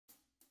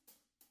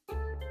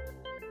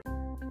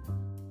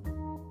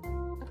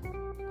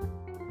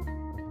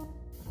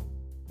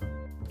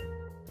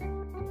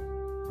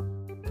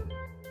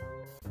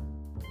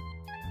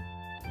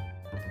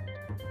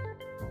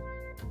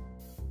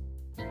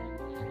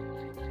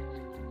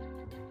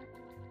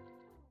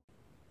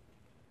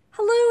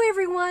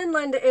everyone,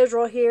 Linda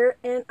Israel here,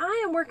 and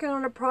I am working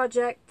on a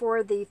project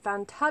for the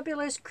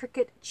Fantabulous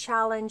Cricut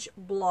Challenge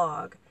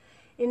blog.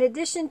 In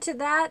addition to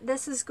that,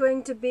 this is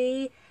going to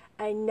be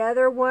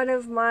another one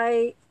of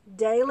my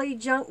daily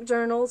junk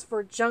journals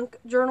for Junk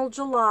Journal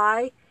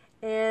July,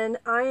 and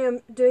I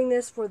am doing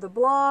this for the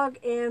blog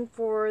and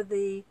for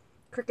the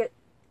Cricut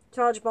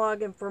Challenge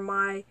blog and for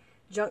my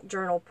junk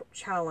journal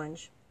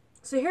challenge.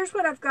 So here's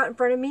what I've got in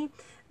front of me.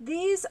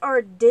 These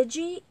are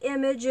Digi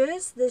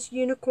images, this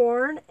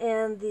unicorn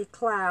and the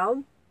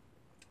cloud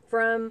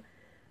from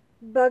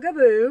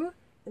Bugaboo.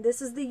 This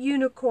is the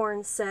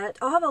unicorn set.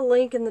 I'll have a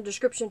link in the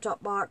description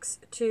top box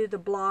to the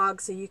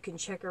blog so you can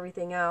check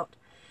everything out.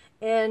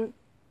 And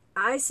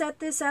I set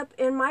this up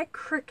in my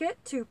Cricut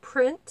to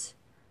print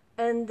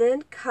and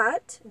then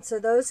cut. And so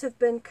those have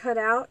been cut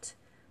out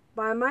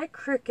by my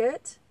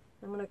Cricut.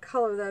 I'm going to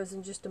color those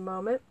in just a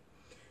moment.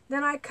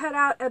 Then I cut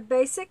out a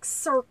basic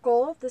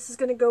circle. This is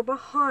going to go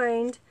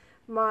behind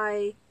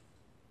my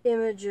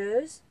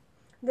images.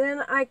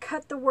 Then I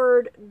cut the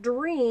word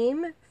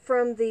dream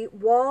from the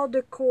wall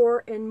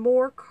decor and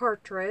more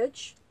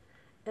cartridge.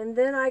 And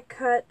then I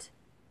cut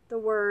the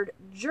word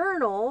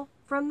journal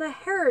from the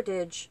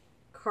heritage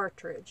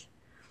cartridge.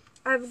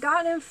 I've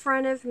got in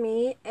front of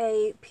me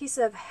a piece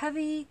of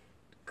heavy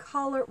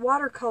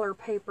watercolor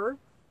paper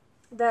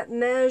that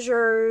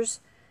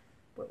measures,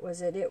 what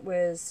was it? It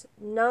was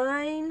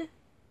 9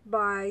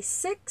 by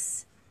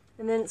 6,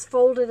 and then it's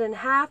folded in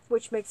half,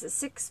 which makes it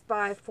 6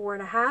 by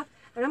 4.5.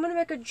 And I'm going to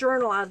make a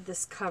journal out of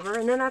this cover,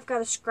 and then I've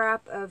got a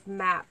scrap of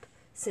map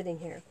sitting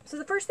here. So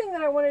the first thing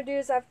that I want to do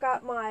is I've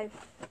got my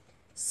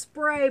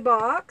spray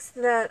box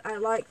that I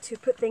like to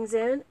put things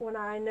in when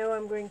I know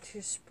I'm going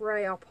to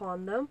spray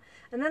upon them.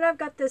 And then I've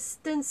got this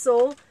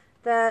stencil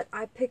that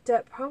I picked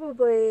up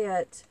probably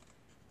at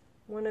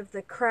one of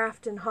the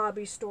craft and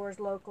hobby stores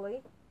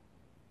locally.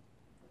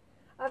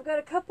 I've got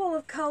a couple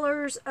of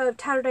colors of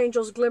Tattered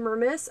Angel's Glimmer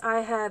Mist.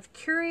 I have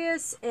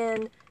Curious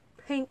and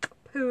Pink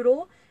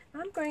Poodle.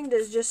 I'm going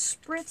to just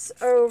spritz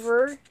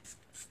over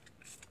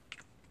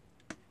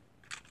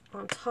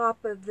on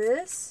top of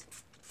this.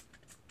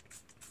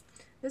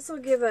 This will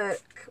give a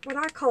what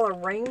I call a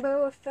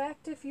rainbow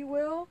effect, if you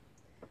will.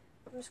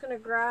 I'm just going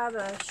to grab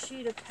a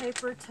sheet of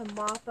paper to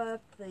mop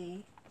up the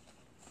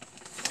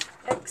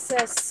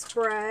excess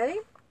spray.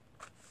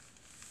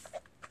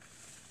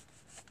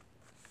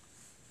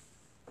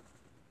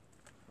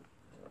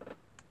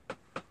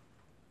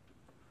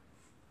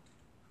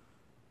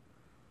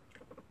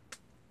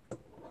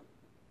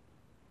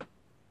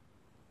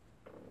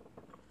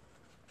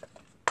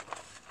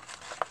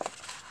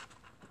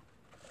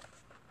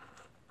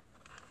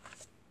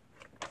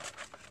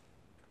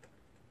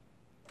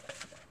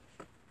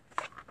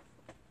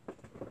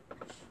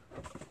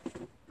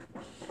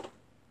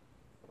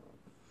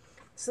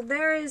 So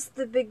there is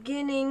the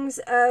beginnings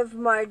of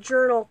my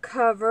journal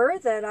cover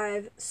that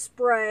I've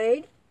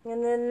sprayed.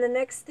 And then the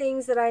next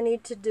things that I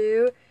need to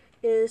do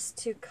is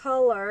to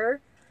color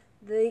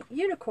the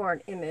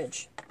unicorn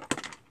image. A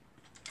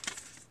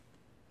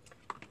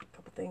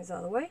couple things out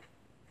of the way.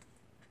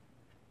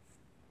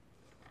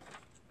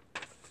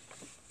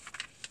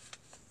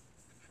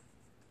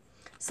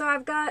 So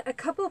I've got a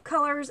couple of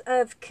colors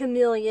of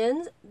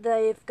chameleons.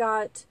 They've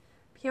got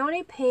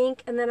peony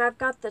pink, and then I've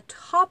got the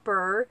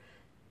topper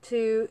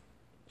to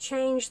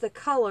change the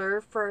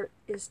color for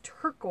is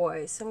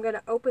turquoise. So I'm going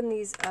to open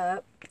these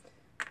up,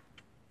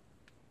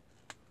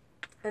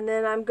 and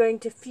then I'm going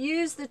to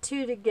fuse the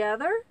two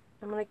together.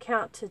 I'm going to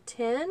count to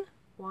 10.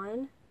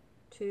 1,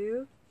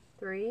 2,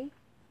 3,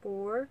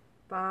 4,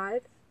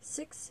 5,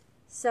 6,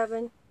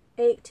 7,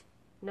 8,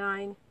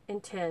 9,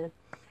 and 10.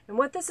 And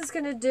what this is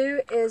going to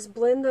do is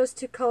blend those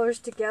two colors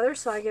together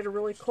so I get a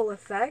really cool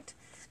effect.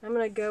 I'm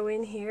going to go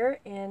in here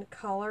and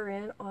color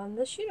in on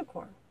this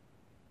unicorn.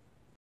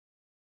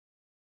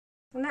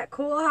 Isn't that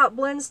cool how it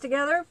blends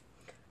together?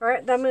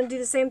 Alright, I'm going to do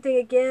the same thing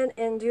again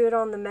and do it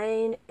on the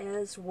mane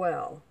as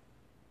well.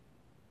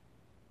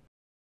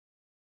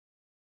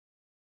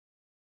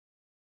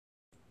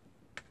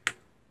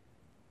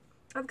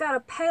 I've got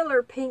a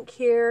paler pink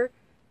here.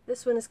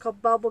 This one is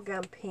called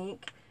Bubblegum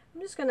Pink.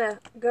 I'm just going to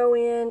go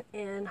in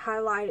and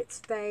highlight its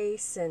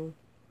face and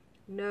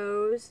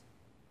nose.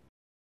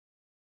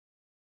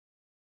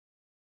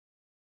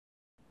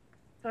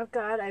 I've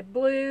got a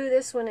blue.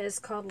 This one is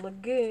called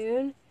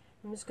Lagoon.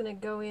 I'm just going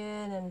to go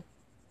in and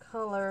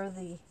color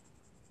the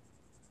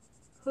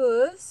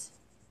hooves.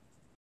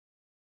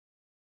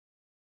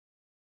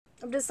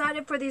 I've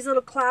decided for these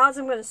little clouds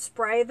I'm going to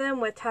spray them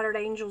with Tattered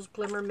Angel's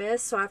Glimmer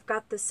Mist. So I've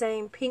got the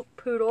same pink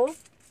poodle.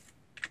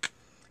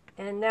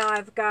 And now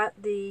I've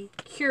got the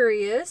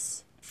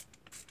Curious.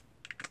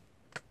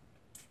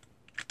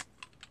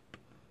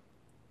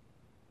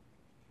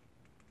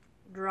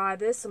 Dry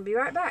this and be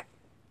right back.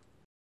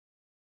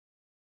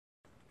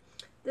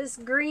 This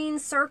green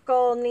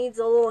circle needs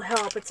a little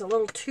help. It's a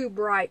little too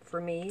bright for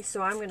me,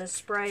 so I'm going to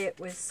spray it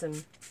with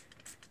some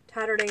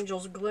Tattered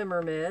Angel's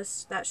Glimmer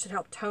Mist. That should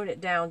help tone it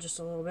down just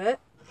a little bit.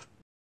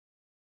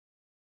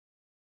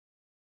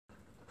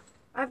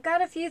 I've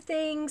got a few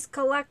things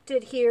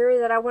collected here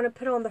that I want to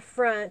put on the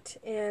front,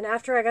 and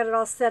after I got it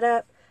all set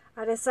up,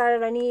 I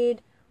decided I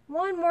need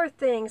one more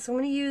thing. So I'm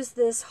going to use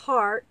this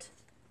heart.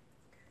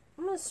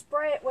 I'm going to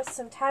spray it with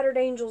some Tattered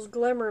Angels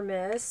Glimmer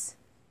Mist.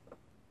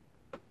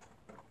 I'm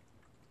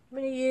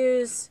going to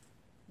use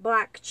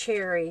black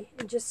cherry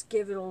and just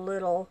give it a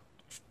little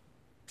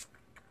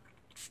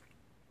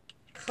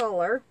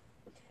color.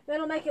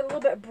 That'll make it a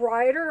little bit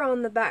brighter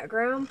on the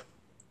background.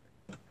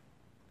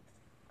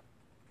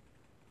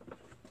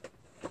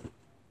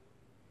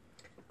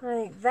 I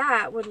think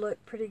that would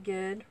look pretty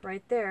good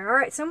right there.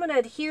 Alright, so I'm going to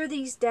adhere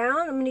these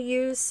down. I'm going to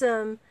use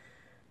some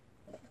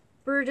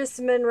Burgess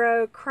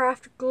Monroe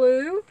craft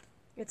glue.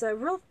 It's a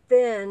real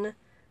thin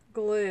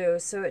glue,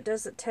 so it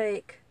doesn't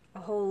take a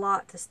whole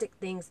lot to stick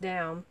things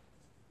down.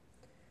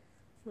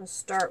 I'm going to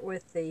start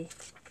with the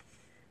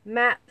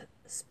matte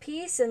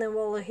piece, and then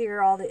we'll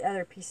adhere all the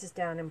other pieces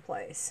down in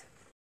place.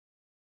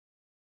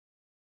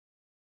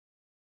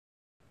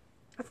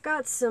 I've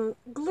got some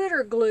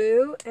glitter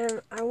glue,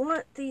 and I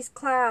want these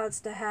clouds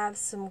to have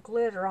some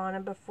glitter on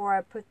them before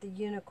I put the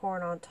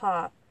unicorn on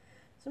top.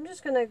 So I'm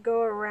just going to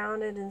go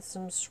around it in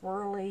some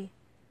swirly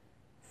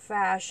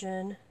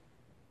fashion.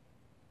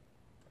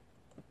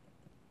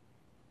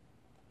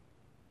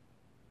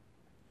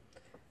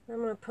 I'm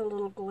going to put a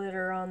little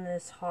glitter on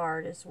this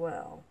heart as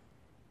well.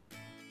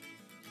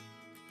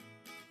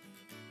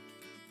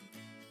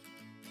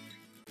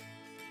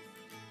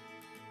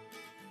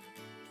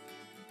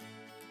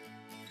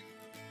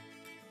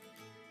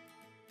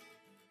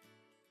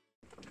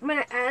 I'm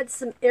going to add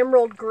some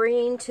emerald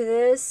green to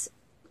this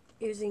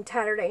using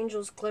Tattered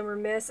Angels Glimmer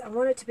Mist. I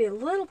want it to be a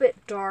little bit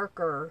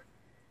darker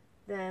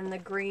than the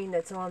green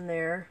that's on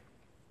there.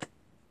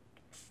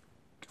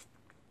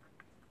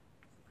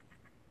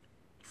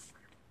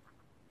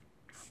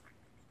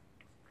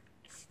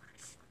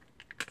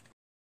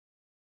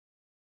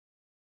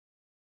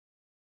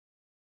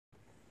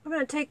 I'm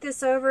going to take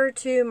this over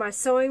to my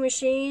sewing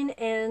machine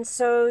and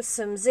sew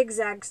some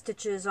zigzag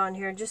stitches on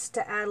here just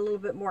to add a little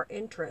bit more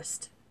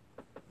interest.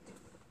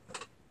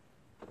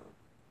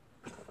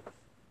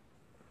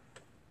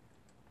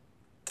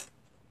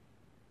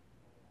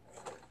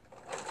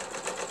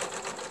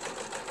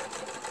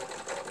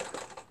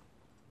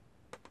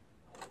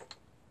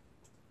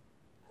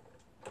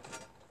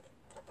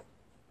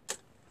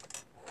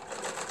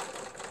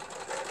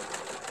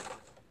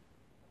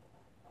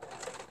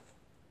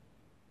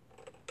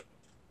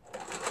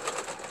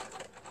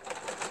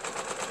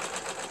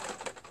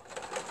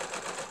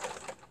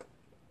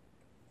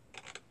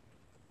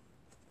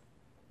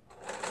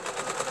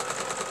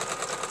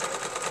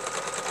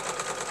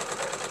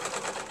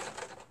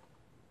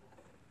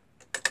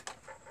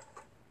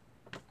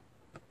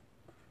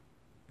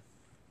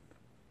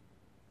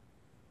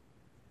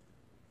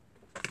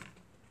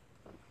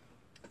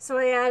 So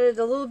I added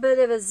a little bit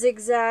of a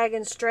zigzag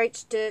and straight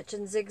stitch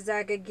and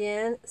zigzag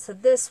again. So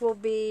this will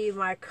be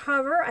my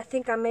cover. I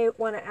think I may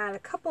want to add a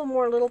couple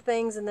more little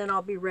things and then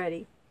I'll be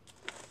ready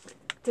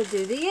to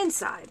do the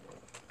inside.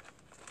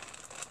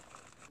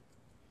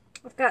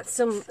 I've got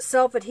some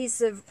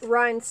self-adhesive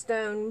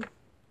rhinestone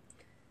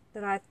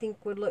that I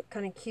think would look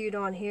kind of cute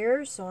on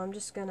here. So I'm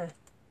just going to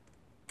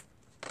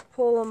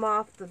pull them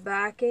off the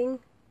backing.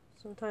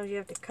 Sometimes you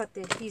have to cut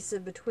the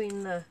adhesive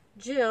between the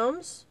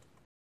gems.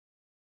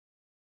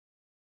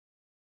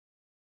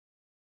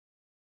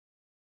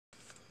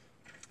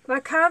 My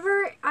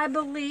cover, I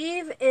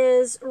believe,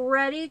 is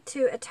ready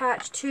to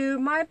attach to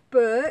my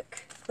book.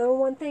 The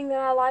one thing that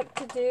I like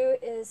to do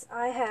is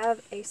I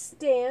have a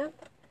stamp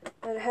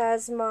that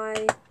has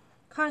my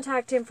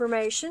contact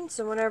information.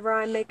 So whenever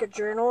I make a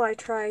journal, I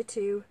try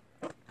to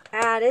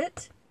add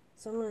it.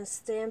 So I'm going to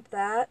stamp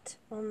that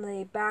on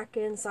the back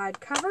inside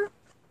cover.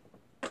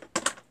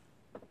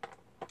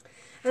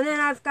 And then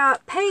I've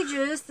got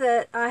pages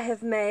that I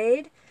have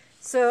made.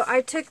 So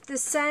I took the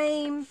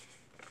same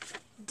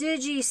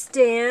Digi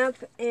stamp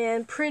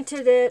and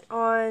printed it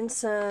on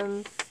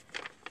some,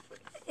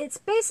 it's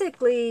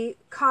basically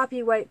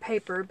copyright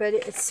paper, but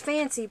it's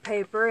fancy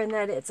paper in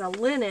that it's a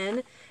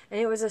linen,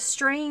 and it was a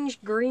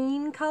strange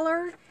green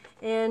color,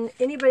 and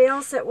anybody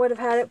else that would have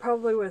had it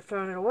probably would have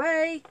thrown it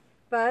away,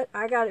 but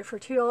I got it for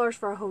 $2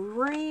 for a whole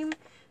ream.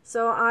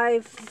 So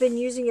I've been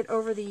using it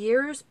over the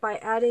years by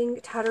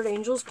adding Tattered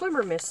Angels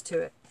Glimmer Mist to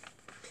it.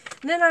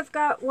 And then I've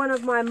got one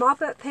of my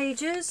mop-up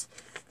pages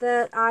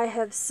that I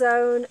have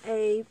sewn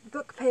a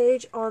book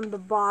page on the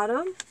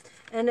bottom,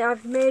 and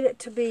I've made it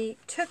to be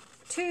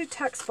two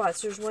tuck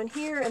spots. There's one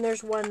here and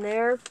there's one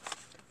there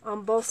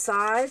on both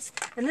sides.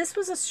 And this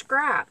was a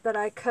scrap that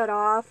I cut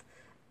off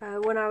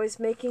when I was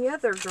making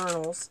other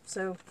journals.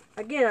 So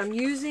again, I'm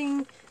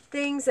using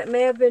things that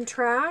may have been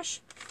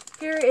trash.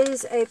 Here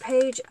is a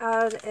page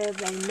out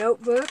of a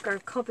notebook or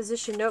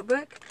composition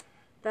notebook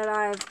that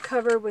I've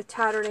covered with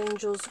Tattered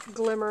Angels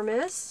Glimmer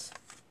Mist.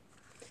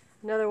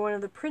 Another one of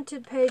the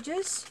printed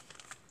pages.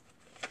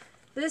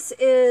 This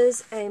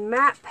is a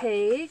map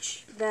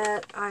page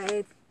that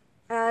I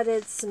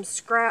added some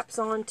scraps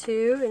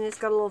onto, and it's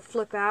got a little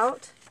flip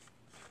out.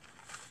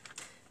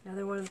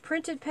 Another one of the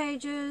printed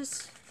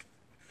pages.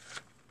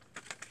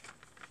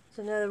 It's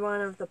another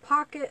one of the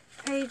pocket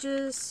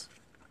pages.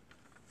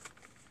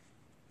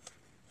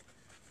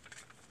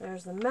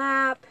 There's the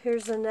map.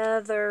 Here's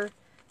another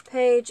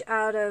page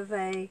out of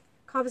a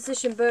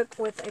composition book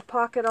with a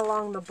pocket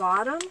along the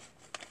bottom.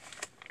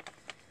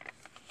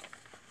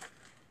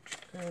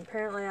 And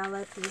apparently I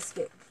let this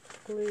get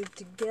glued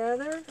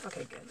together.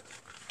 Okay, good.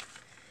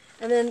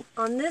 And then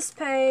on this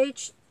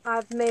page,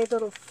 I've made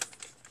little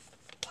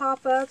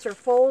pop-ups or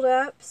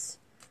fold-ups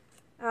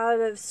out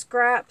of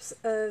scraps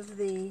of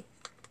the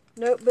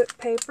notebook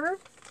paper.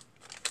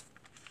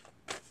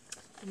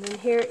 And then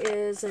here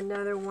is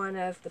another one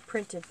of the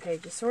printed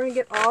pages. So we're going to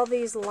get all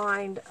these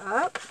lined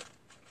up.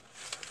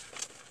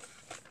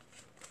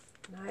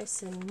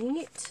 Nice and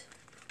neat.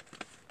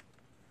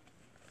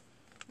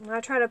 And I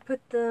try to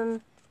put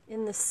them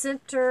in the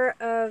center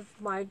of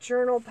my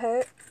journal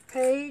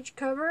page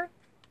cover.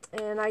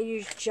 And I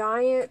use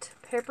giant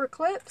paper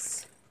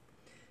clips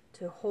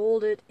to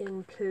hold it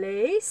in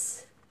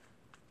place.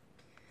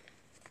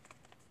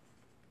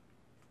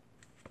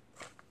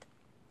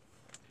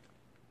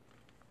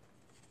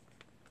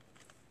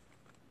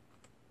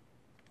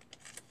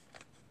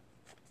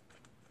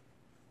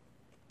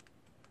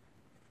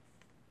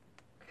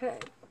 Okay.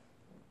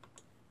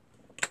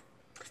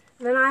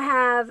 Then I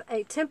have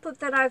a template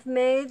that I've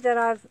made that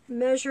I've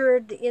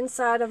measured the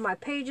inside of my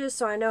pages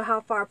so I know how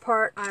far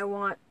apart I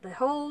want the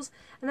holes.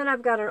 And then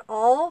I've got an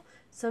awl,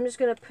 so I'm just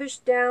going to push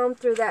down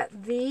through that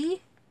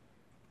V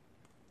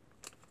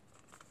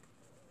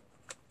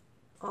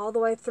all the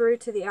way through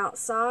to the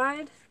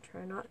outside.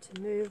 Try not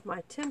to move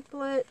my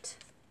template.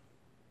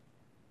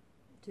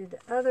 Do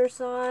the other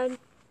side.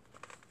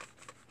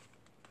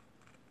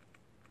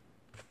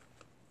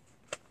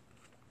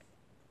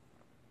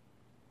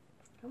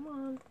 Come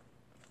on.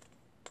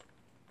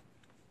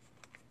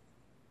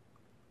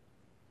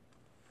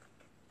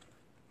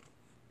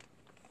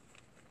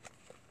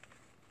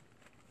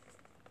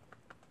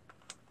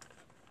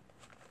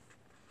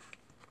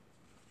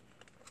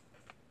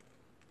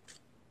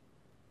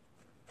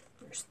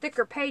 There's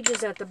thicker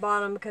pages at the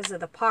bottom because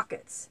of the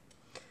pockets,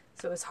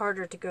 so it's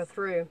harder to go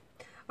through.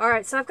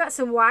 Alright, so I've got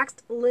some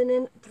waxed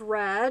linen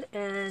thread,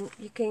 and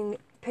you can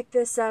pick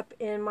this up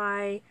in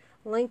my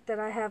link that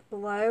I have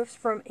below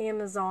from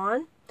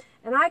Amazon.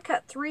 And I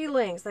cut 3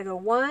 lengths. They go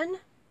 1,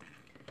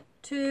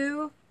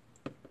 2,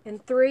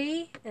 and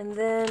 3, and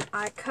then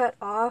I cut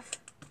off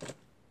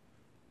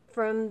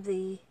from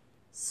the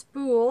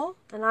spool,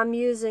 and I'm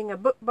using a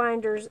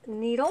bookbinder's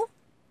needle.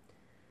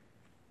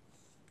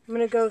 I'm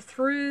going to go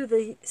through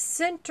the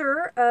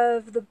center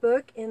of the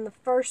book in the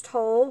first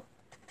hole,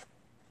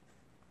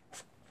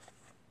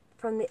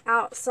 from the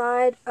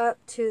outside up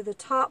to the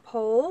top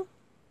hole.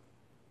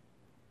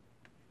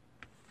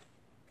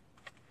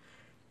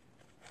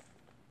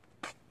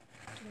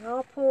 And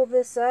I'll pull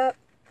this up,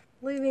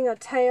 leaving a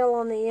tail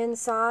on the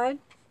inside.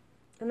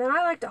 And then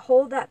I like to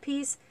hold that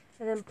piece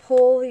and then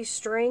pull these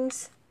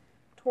strings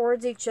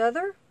towards each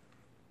other.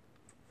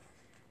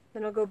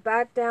 Then I'll go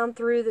back down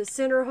through the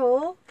center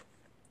hole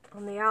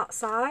on the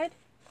outside.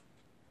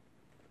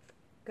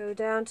 Go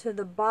down to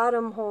the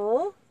bottom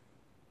hole.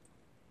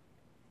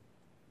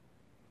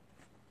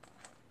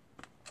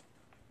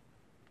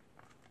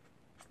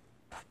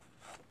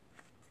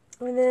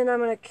 And then I'm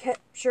going to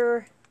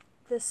capture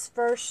this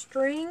first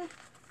string.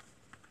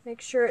 Make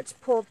sure it's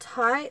pulled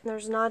tight and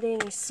there's not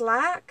any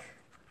slack.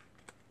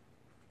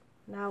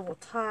 Now we'll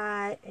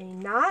tie a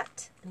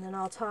knot, and then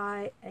I'll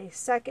tie a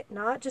second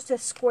knot, just a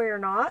square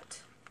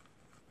knot.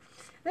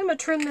 Then I'm going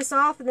to trim this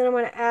off, and then I'm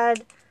going to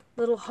add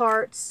little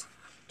hearts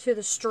to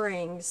the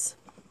strings.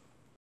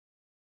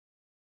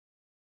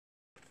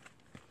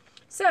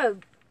 So,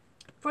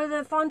 for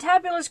the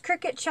Fantabulous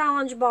Cricut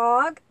Challenge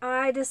blog,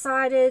 I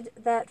decided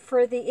that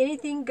for the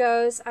Anything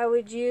Goes, I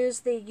would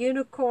use the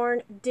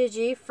Unicorn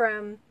Digi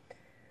from,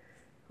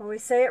 I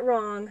always say it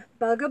wrong,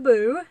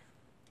 Bugaboo.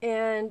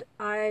 And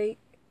I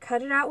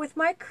cut it out with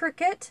my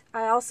Cricut.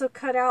 I also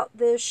cut out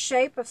the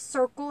shape of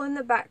circle in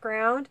the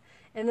background.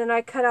 And then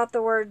I cut out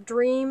the word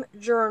Dream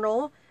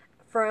Journal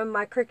from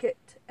my Cricut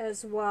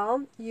as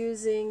well,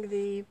 using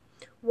the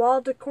Wall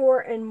Decor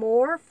and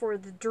More for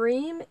the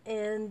Dream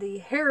and the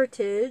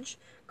Heritage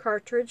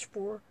cartridge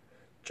for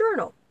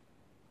Journal.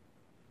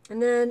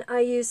 And then I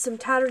used some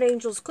Tattered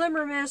Angels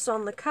Glimmer Mist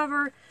on the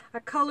cover. I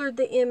colored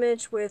the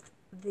image with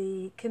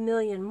the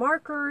chameleon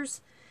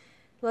markers.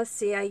 Let's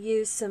see, I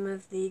used some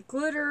of the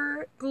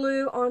glitter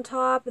glue on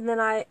top, and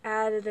then I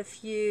added a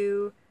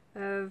few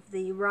of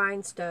the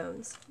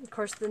rhinestones. Of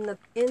course, then the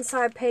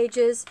inside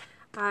pages,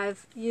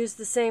 I've used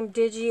the same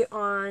Digi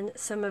on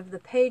some of the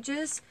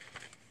pages.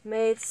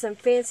 Made some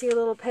fancy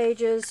little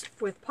pages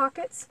with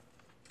pockets.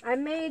 I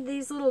made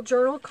these little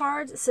journal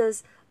cards. It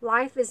says,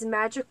 "Life is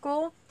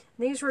Magical."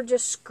 These were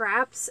just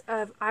scraps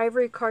of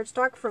ivory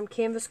cardstock from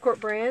Canvas Corp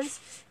brands,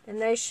 and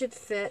they should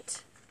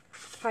fit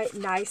quite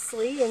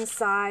nicely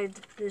inside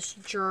this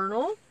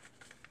journal.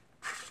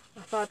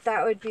 I thought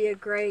that would be a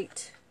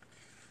great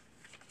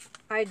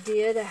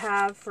idea to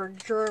have for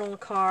journal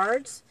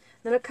cards.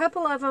 Then a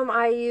couple of them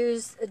I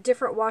use a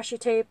different washi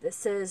tape that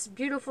says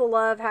beautiful,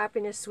 love,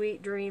 happiness,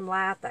 sweet, dream,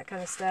 laugh, that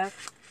kind of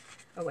stuff.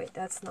 Oh wait,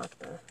 that's not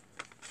the...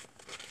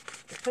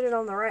 I put it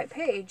on the right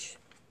page.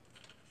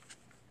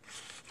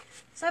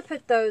 So I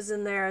put those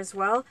in there as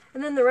well.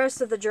 And then the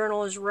rest of the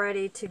journal is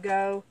ready to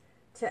go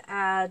to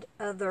add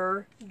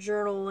other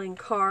journaling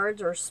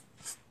cards or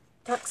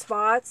tuck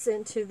spots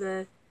into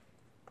the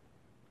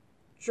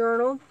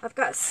journal. I've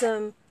got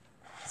some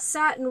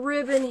satin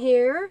ribbon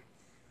here,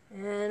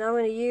 and I'm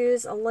going to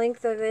use a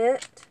length of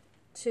it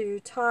to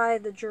tie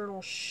the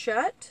journal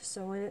shut,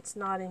 so when it's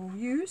not in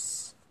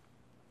use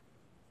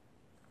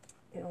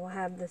it will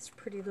have this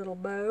pretty little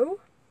bow.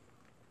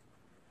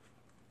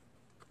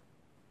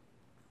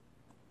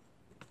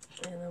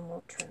 And then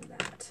we'll trim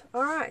that.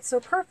 Alright, so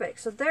perfect.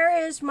 So there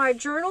is my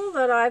journal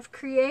that I've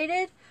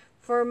created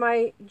for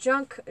my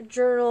Junk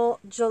Journal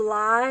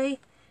July,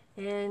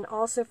 and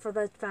also for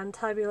the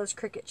Fantabulous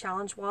Cricut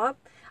Challenge Walk.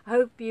 I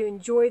hope you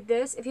enjoyed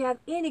this. If you have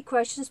any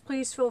questions,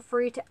 please feel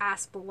free to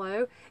ask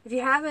below. If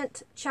you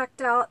haven't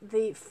checked out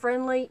the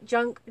Friendly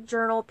Junk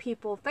Journal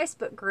People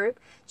Facebook group,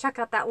 check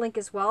out that link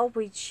as well.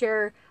 We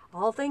share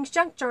all things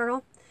junk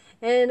journal.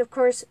 And of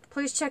course,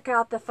 please check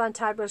out the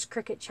Fantabulous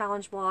Cricut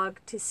Challenge blog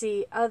to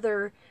see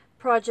other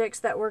projects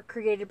that were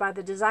created by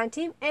the design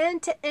team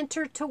and to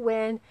enter to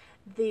win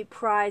the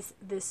prize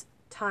this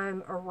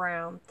time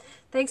around.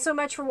 Thanks so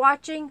much for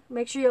watching.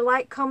 Make sure you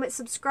like, comment,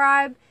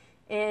 subscribe,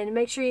 and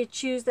make sure you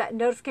choose that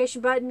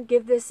notification button.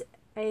 Give this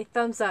a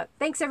thumbs up.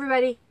 Thanks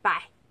everybody.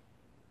 Bye.